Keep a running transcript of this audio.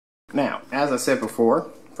Now, as I said before,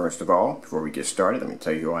 first of all, before we get started, let me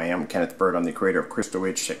tell you who I am. I'm Kenneth Bird. I'm the creator of Crystal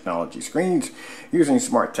Edge Technology Screens using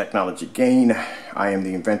smart technology gain. I am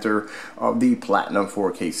the inventor of the Platinum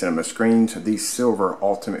 4K Cinema screens, the Silver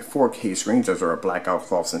Ultimate 4K screens. Those are our blackout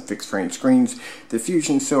cloths and fixed frame screens, the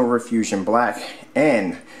Fusion Silver, Fusion Black,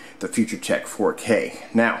 and the Future Tech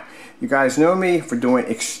 4K. Now, you guys know me for doing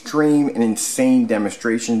extreme and insane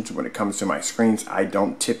demonstrations when it comes to my screens. I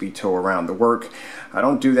don't tippy-toe around the work. I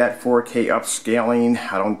don't do that 4K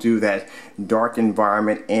upscaling. I don't do that dark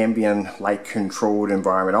environment, ambient light controlled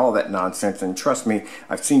environment, all that nonsense. And trust me,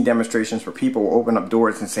 I've seen demonstrations where people will open up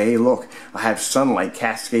doors and say, hey look, I have sunlight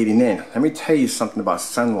cascading in. Let me tell you something about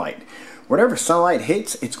sunlight. Whatever sunlight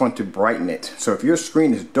hits, it's going to brighten it. So if your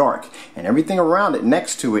screen is dark and everything around it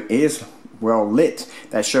next to it is well lit,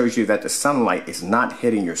 that shows you that the sunlight is not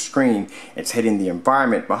hitting your screen. It's hitting the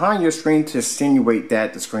environment behind your screen to insinuate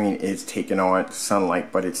that the screen is taking on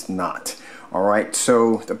sunlight, but it's not. Alright,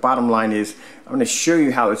 so the bottom line is I'm going to show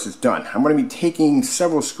you how this is done. I'm going to be taking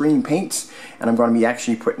several screen paints and I'm going to be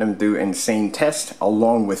actually putting them through insane tests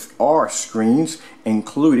along with our screens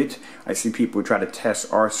included. I see people try to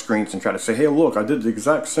test our screens and try to say, hey look, I did the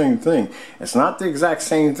exact same thing. It's not the exact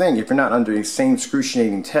same thing if you're not under the same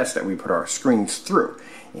excruciating test that we put our screens through.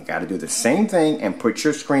 You got to do the same thing and put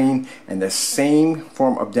your screen in the same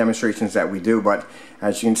form of demonstrations that we do, but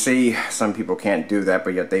as you can see, some people can't do that,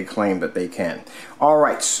 but yet they claim that they can.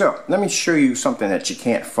 Alright, so let me show you something that you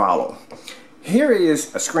can't follow. Here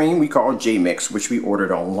is a screen we call JMix, which we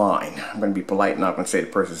ordered online. I'm going to be polite and not going to say the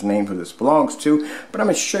person's name who this belongs to, but I'm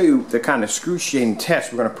going to show you the kind of excruciating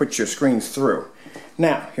test we're going to put your screens through.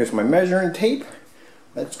 Now, here's my measuring tape.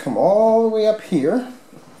 Let's come all the way up here.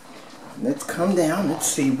 Let's come down. Let's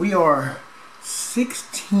see, we are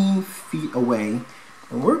 16 feet away,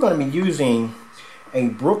 and we're going to be using a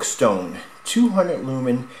Brookstone 200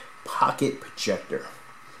 lumen pocket projector.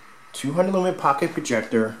 200 lumen pocket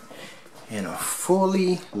projector in a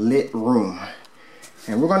fully lit room.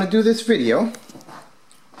 And we're going to do this video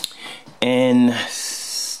in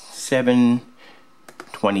 720p.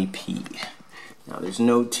 Now there's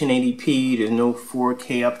no 1080p, there's no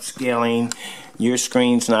 4K upscaling. Your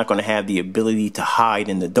screen's not going to have the ability to hide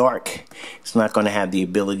in the dark. It's not going to have the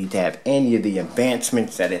ability to have any of the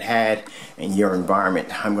advancements that it had in your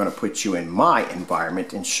environment. I'm going to put you in my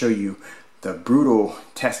environment and show you the brutal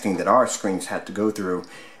testing that our screens had to go through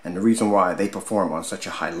and the reason why they perform on such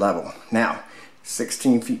a high level. Now,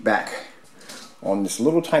 16 feet back on this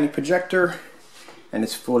little tiny projector and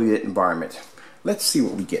its fully lit environment. Let's see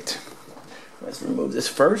what we get. Let's remove this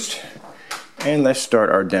first. And let's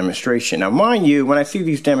start our demonstration. Now mind you, when I see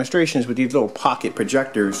these demonstrations with these little pocket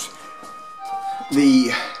projectors,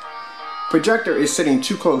 the projector is sitting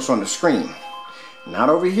too close on the screen. Not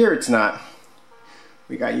over here, it's not.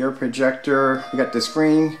 We got your projector, we got the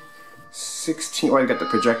screen 16, well, I got the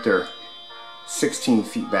projector 16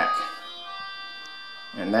 feet back.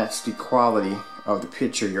 And that's the quality of the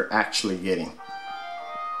picture you're actually getting.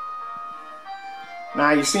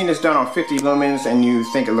 Now you've seen this done on 50 lumens and you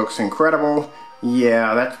think it looks incredible.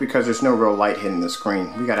 Yeah, that's because there's no real light hitting the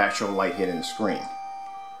screen. We got actual light hitting the screen.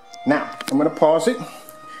 Now, I'm going to pause it.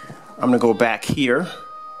 I'm going to go back here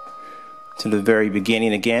to the very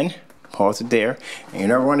beginning again. Pause it there. And you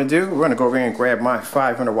know what we're going to do? We're going to go over here and grab my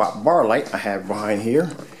 500 watt bar light I have behind here.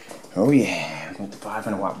 Oh yeah, we're going to the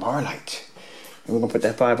 500 watt bar light. And we're going to put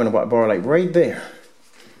that 500 watt bar light right there.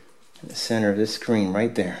 In the center of this screen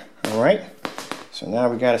right there. Alright? So now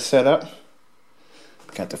we got it set up.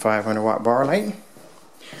 Got the 500 watt bar light.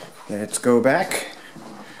 Let's go back.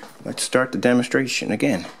 Let's start the demonstration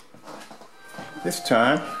again. This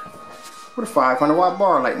time with a 500 watt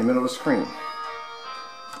bar light in the middle of the screen.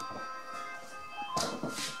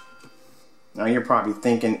 Now you're probably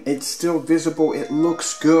thinking, it's still visible, it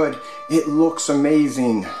looks good, it looks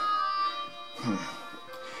amazing.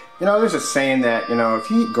 You know, there's a saying that, you know,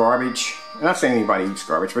 if you eat garbage, I'm not saying anybody eats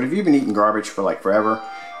garbage, but if you've been eating garbage for like forever,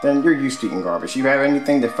 then you're used to eating garbage. You have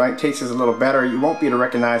anything that tastes a little better, you won't be able to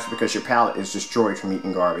recognize it because your palate is destroyed from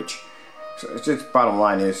eating garbage. So it's just, bottom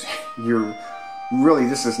line is, you're really,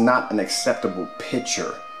 this is not an acceptable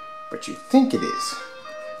picture, but you think it is.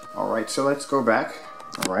 Alright, so let's go back.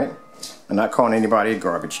 Alright, I'm not calling anybody a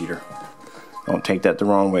garbage eater. Don't take that the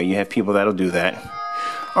wrong way. You have people that'll do that.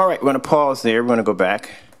 Alright, we're going to pause there. We're going to go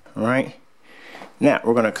back. Alright. Now,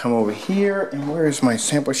 we're going to come over here. And where is my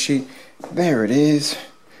sample sheet? There it is.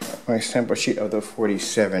 My sample sheet of the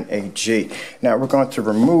 47AG. Now, we're going to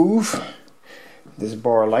remove this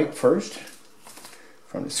bar light first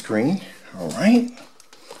from the screen. Alright.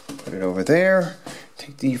 Put it over there.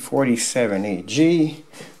 Take the 47AG.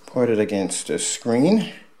 Put it against the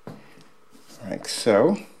screen. like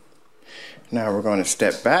so. Now we're going to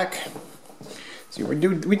step back. See, we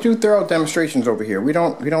do thorough demonstrations over here. We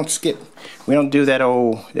don't skip. We don't do that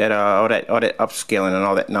all that upscaling and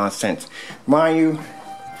all that nonsense. Mind you,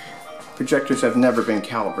 projectors have never been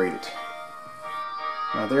calibrated.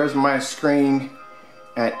 Now there's my screen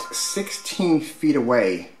at 16 feet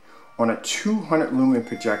away on a 200 lumen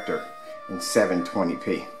projector in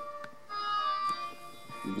 720p.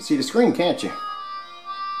 You can see the screen, can't you?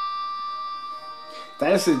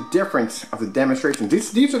 That is the difference of the demonstration.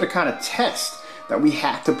 These are the kind of tests that we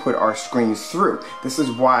have to put our screens through. This is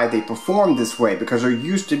why they perform this way, because they're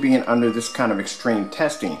used to being under this kind of extreme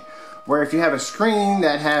testing. Where if you have a screen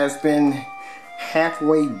that has been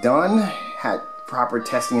halfway done, proper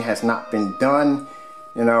testing has not been done,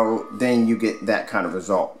 you know, then you get that kind of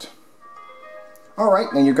result. Alright,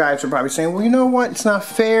 then you guys are probably saying, well, you know what, it's not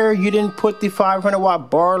fair, you didn't put the 500 watt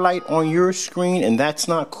bar light on your screen and that's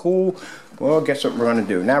not cool. Well, guess what we're going to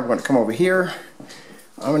do? Now we're going to come over here.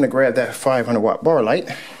 I'm going to grab that 500 watt bar light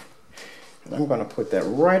and I'm going to put that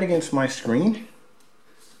right against my screen,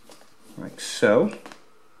 like so.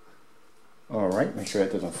 Alright, make sure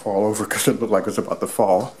that doesn't fall over because it looked like it's about to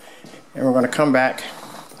fall. And we're going to come back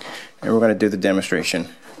and we're going to do the demonstration.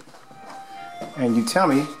 And you tell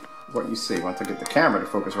me what you see once I get the camera to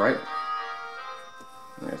focus right.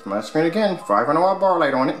 There's my screen again, 500 watt bar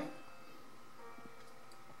light on it.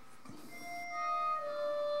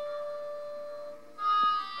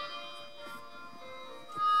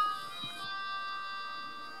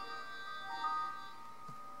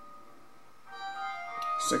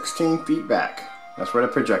 "16 feet back." That's where the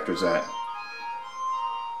projector's at.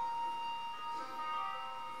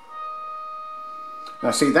 Now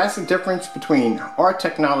see, that's the difference between our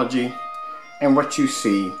technology and what you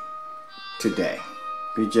see today.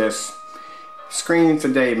 We just screen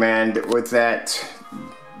today, man, with that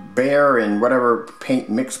bare and whatever paint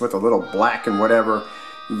mixed with a little black and whatever.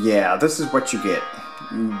 Yeah, this is what you get.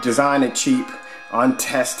 You design it cheap,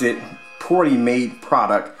 untested, poorly made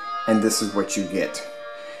product, and this is what you get.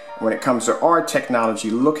 When it comes to our technology,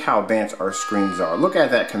 look how advanced our screens are. Look at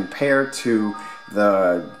that compared to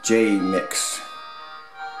the J Mix.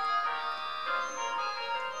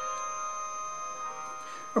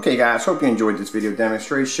 Okay guys, hope you enjoyed this video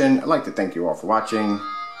demonstration. I'd like to thank you all for watching.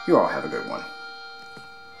 You all have a good one.